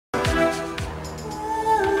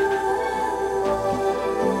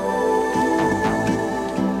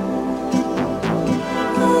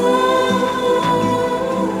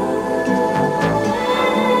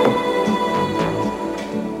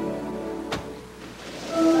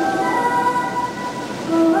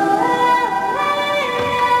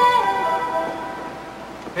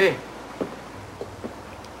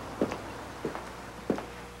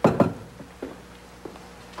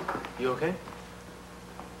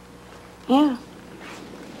Yeah.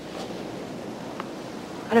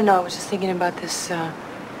 I don't know, I was just thinking about this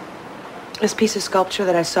piece of sculpture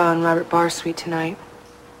that I saw in Robert Barr's suite tonight.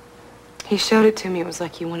 He showed it to me. It was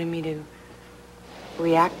like he wanted me to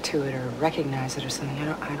react to it or recognize it or something.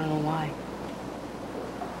 I don't know why.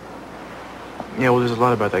 Yeah, well, there's a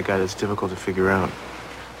lot about that guy that's difficult to figure out,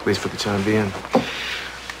 at least for the time being.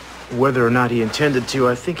 Whether or not he intended to,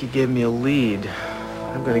 I think he gave me a lead.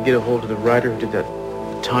 I'm going to get a hold of the writer who did that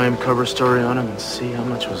Time cover story on him and see how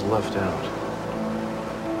much was left out.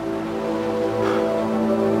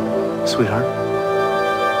 Sweetheart?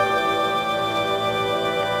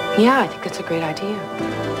 Yeah, I think that's a great idea.